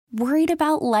Worried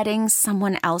about letting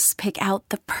someone else pick out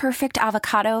the perfect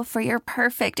avocado for your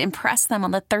perfect impress them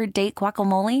on the third date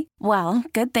guacamole? Well,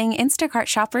 good thing Instacart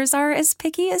shoppers are as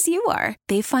picky as you are.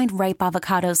 They find ripe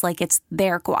avocados like it's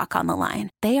their guac on the line.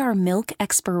 They are milk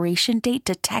expiration date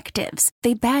detectives.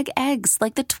 They bag eggs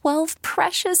like the 12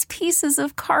 precious pieces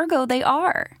of cargo they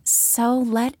are. So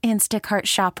let Instacart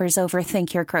shoppers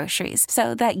overthink your groceries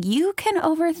so that you can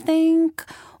overthink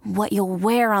what you'll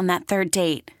wear on that third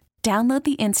date. Download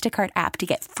the Instacart app to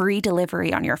get free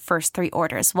delivery on your first 3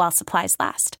 orders while supplies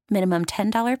last. Minimum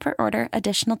 $10 per order.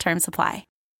 Additional terms apply.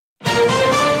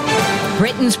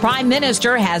 Britain's Prime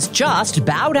Minister has just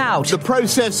bowed out. The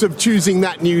process of choosing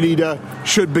that new leader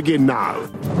should begin now.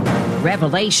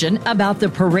 Revelation about the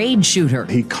parade shooter.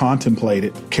 He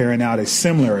contemplated carrying out a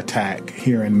similar attack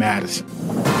here in Madison.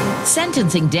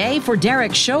 Sentencing day for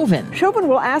Derek Chauvin. Chauvin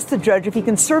will ask the judge if he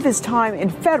can serve his time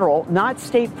in federal, not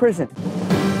state prison.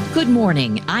 Good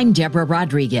morning. I'm Deborah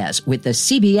Rodriguez with the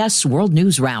CBS World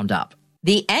News Roundup.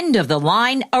 The end of the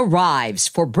line arrives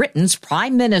for Britain's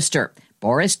Prime Minister,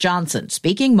 Boris Johnson,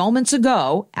 speaking moments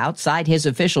ago outside his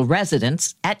official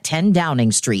residence at 10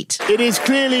 Downing Street. It is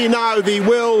clearly now the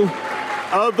will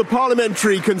of the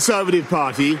Parliamentary Conservative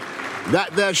Party that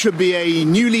there should be a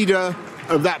new leader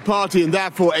of that party and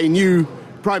therefore a new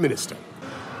Prime Minister.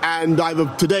 And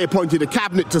I've today appointed a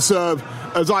cabinet to serve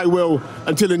as I will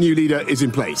until a new leader is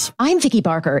in place. I'm Vicky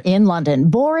Barker in London.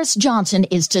 Boris Johnson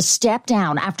is to step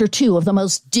down after 2 of the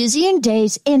most dizzying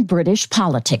days in British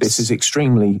politics. This is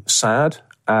extremely sad,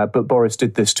 but Boris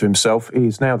did this to himself. He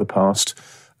is now the past.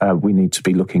 We need to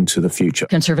be looking to the future.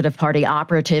 Conservative Party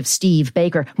operative Steve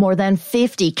Baker. More than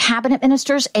 50 cabinet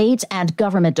ministers, aides, and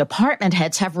government department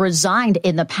heads have resigned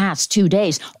in the past 2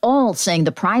 days, all saying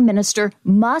the Prime Minister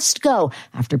must go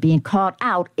after being caught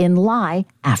out in lie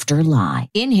after lie.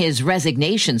 In his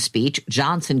resignation speech,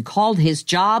 Johnson called his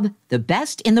job the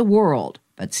best in the world,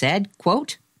 but said,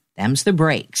 quote, "Them's the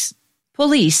breaks."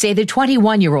 Police say the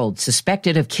 21-year-old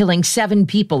suspected of killing 7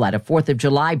 people at a 4th of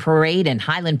July parade in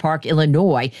Highland Park,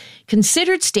 Illinois,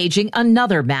 considered staging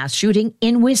another mass shooting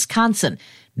in Wisconsin.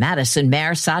 Madison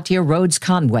Mayor Satya Rhodes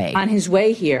Conway. On his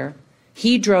way here,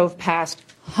 he drove past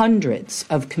hundreds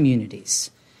of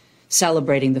communities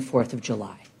celebrating the 4th of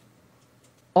July.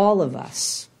 All of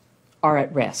us are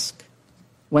at risk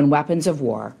when weapons of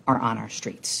war are on our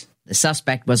streets. The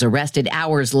suspect was arrested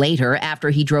hours later after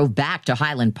he drove back to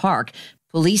Highland Park.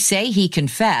 Police say he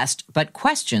confessed, but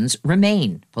questions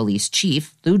remain. Police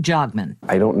Chief Lou Jogman.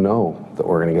 I don't know that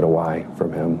we're going to get a why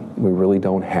from him. We really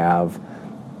don't have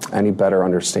any better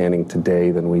understanding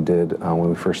today than we did when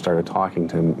we first started talking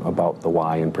to him about the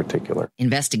why in particular.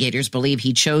 Investigators believe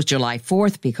he chose July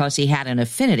 4th because he had an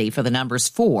affinity for the numbers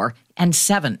 4 and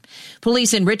 7.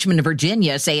 Police in Richmond,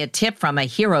 Virginia say a tip from a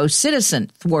hero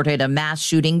citizen thwarted a mass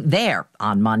shooting there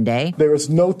on Monday. There is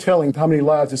no telling how many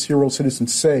lives this hero citizen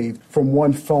saved from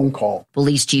one phone call.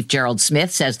 Police Chief Gerald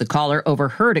Smith says the caller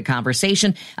overheard a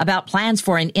conversation about plans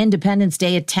for an Independence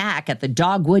Day attack at the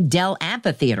Dogwood Dell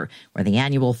Amphitheater, where the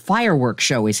annual fireworks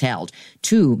show is held.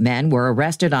 2 men were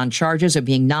arrested on charges of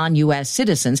being non-U.S.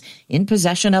 citizens in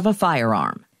possession of a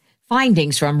firearm.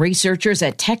 Findings from researchers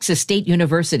at Texas State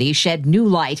University shed new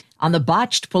light on the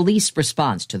botched police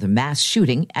response to the mass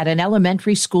shooting at an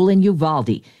elementary school in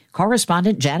Uvalde.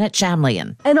 Correspondent Janet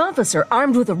Shamlian. An officer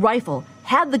armed with a rifle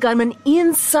had the gunman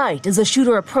in sight as the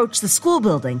shooter approached the school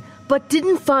building, but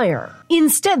didn't fire.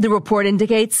 Instead, the report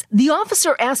indicates the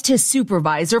officer asked his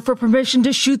supervisor for permission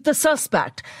to shoot the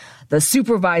suspect. The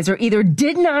supervisor either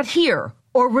did not hear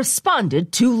or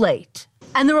responded too late.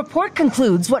 And the report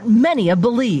concludes what many have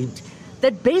believed,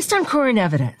 that based on current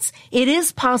evidence, it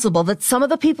is possible that some of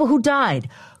the people who died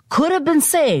could have been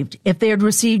saved if they had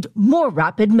received more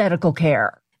rapid medical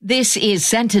care. This is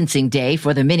sentencing day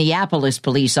for the Minneapolis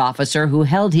police officer who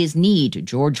held his knee to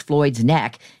George Floyd's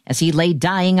neck as he lay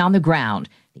dying on the ground.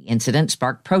 The incident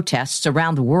sparked protests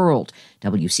around the world.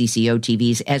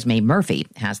 WCCO-TV's Esme Murphy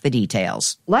has the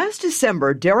details. Last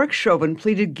December, Derek Chauvin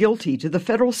pleaded guilty to the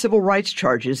federal civil rights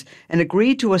charges and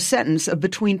agreed to a sentence of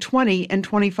between 20 and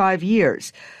 25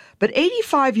 years. But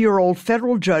 85-year-old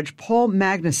federal judge Paul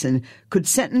Magnuson could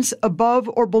sentence above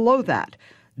or below that.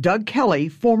 Doug Kelly,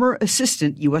 former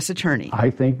assistant U.S. attorney. I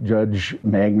think Judge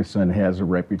Magnuson has a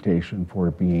reputation for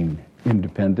being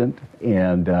independent,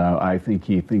 and I think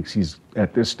he thinks he's,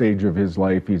 at this stage of his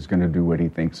life, he's going to do what he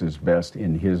thinks is best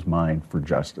in his mind for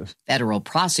justice. Federal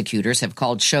prosecutors have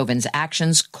called Chauvin's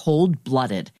actions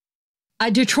cold-blooded. A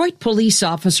Detroit police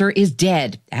officer is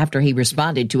dead after he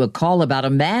responded to a call about a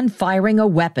man firing a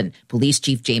weapon. Police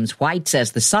Chief James White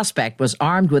says the suspect was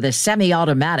armed with a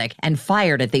semi-automatic and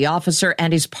fired at the officer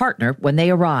and his partner when they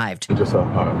arrived. Just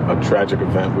a tragic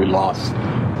event. We lost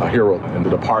a hero, and the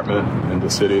department and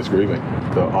the city is grieving.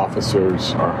 The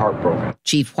officers are heartbroken.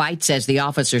 Chief White says the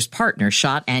officer's partner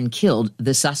shot and killed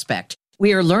the suspect.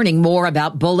 We are learning more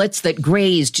about bullets that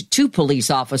grazed two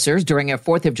police officers during a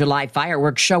 4th of July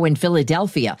fireworks show in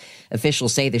Philadelphia.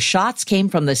 Officials say the shots came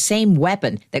from the same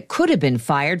weapon that could have been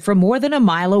fired from more than a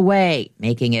mile away,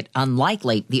 making it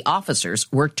unlikely the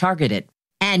officers were targeted.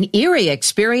 An eerie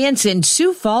experience in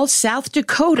Sioux Falls, South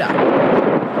Dakota.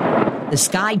 The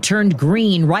sky turned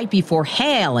green right before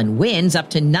hail and winds up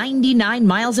to 99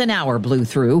 miles an hour blew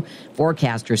through.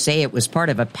 Forecasters say it was part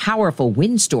of a powerful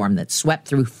windstorm that swept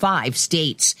through 5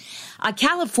 states. A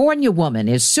California woman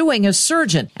is suing a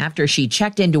surgeon after she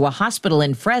checked into a hospital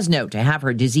in Fresno to have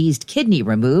her diseased kidney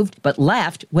removed, but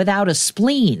left without a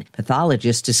spleen.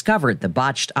 Pathologists discovered the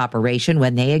botched operation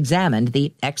when they examined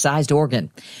the excised organ.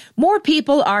 More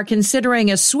people are considering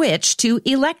a switch to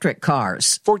electric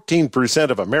cars.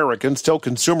 14% of Americans tell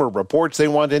Consumer Reports they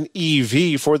want an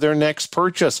EV for their next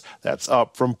purchase. That's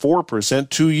up from 4%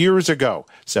 2 years ago.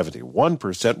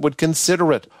 71% would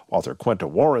consider it. Author Quinta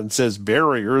Warren says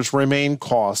barriers remain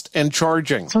cost and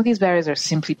charging. Some of these barriers are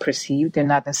simply perceived. They're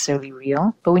not necessarily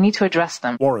real, but we need to address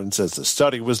them. Warren says the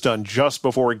study was done just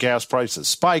before gas prices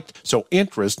spiked, so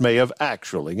interest may have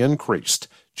actually increased.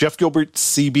 Jeff Gilbert,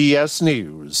 CBS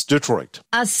News, Detroit.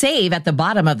 A save at the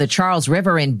bottom of the Charles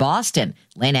River in Boston.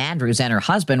 Lynn Andrews and her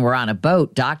husband were on a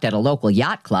boat docked at a local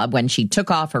yacht club when she took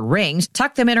off her rings,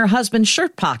 tucked them in her husband's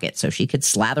shirt pocket so she could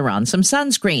slather on some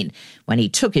sunscreen. When he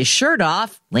took his shirt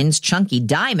off, Lynn's chunky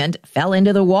diamond fell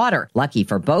into the water. Lucky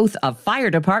for both, a fire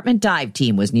department dive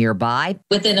team was nearby.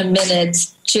 Within a minute,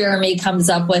 Jeremy comes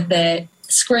up with it,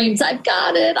 screams, I've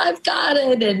got it,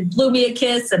 and blew me a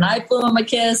kiss, and I blew him a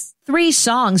kiss. 3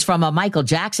 songs from a Michael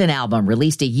Jackson album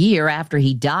released a year after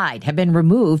he died have been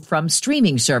removed from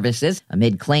streaming services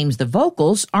amid claims the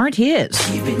vocals aren't his.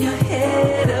 Keeping your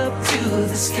head up to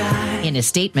the sky. In a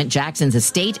statement, Jackson's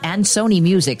estate and Sony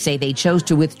Music say they chose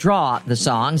to withdraw the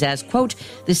songs as, quote,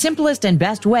 the simplest and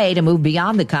best way to move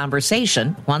beyond the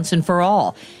conversation once and for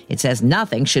all. It says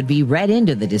nothing should be read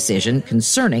into the decision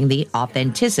concerning the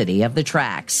authenticity of the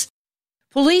tracks.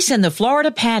 Police in the Florida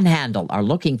Panhandle are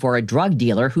looking for a drug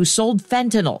dealer who sold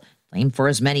fentanyl, claimed for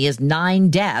as many as 9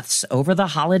 deaths over the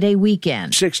holiday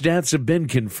weekend. 6 deaths have been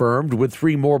confirmed, with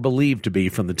 3 more believed to be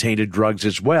from the tainted drugs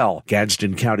as well.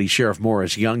 Gadsden County Sheriff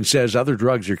Morris Young says other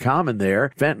drugs are common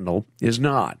there. Fentanyl is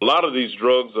not. A lot of these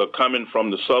drugs are coming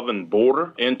from the southern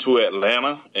border into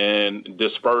Atlanta and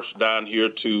dispersed down here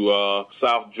to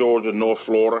South Georgia, North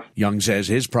Florida. Young says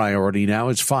his priority now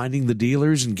is finding the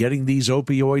dealers and getting these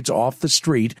opioids off the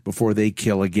street before they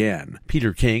kill again.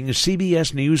 Peter King,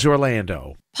 CBS News,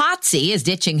 Orlando. Potsy is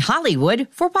ditching Hollywood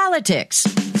for politics.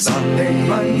 Sunday,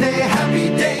 Monday, happy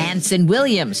day. Anson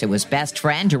Williams, who was best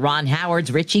friend to Ron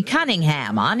Howard's Richie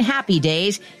Cunningham on Happy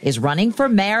Days, is running for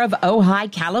mayor of Ojai,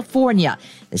 California.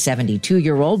 The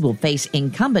 72-year-old will face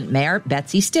incumbent mayor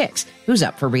Betsy Sticks, who's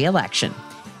up for re-election.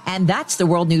 And that's the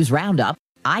World News Roundup.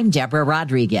 I'm Deborah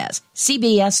Rodriguez,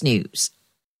 CBS News.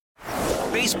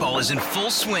 Baseball is in full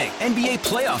swing. NBA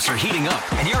playoffs are heating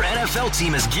up, and your NFL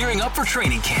team is gearing up for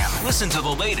training camp. Listen to the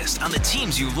latest on the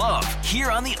teams you love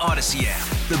here on the Odyssey app.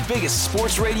 The biggest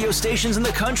sports radio stations in the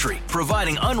country,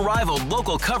 providing unrivaled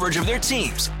local coverage of their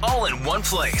teams, all in one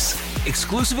place.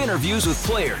 Exclusive interviews with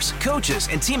players, coaches,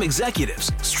 and team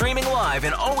executives, streaming live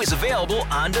and always available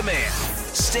on demand.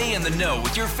 Stay in the know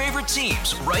with your favorite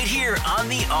teams right here on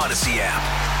the Odyssey app.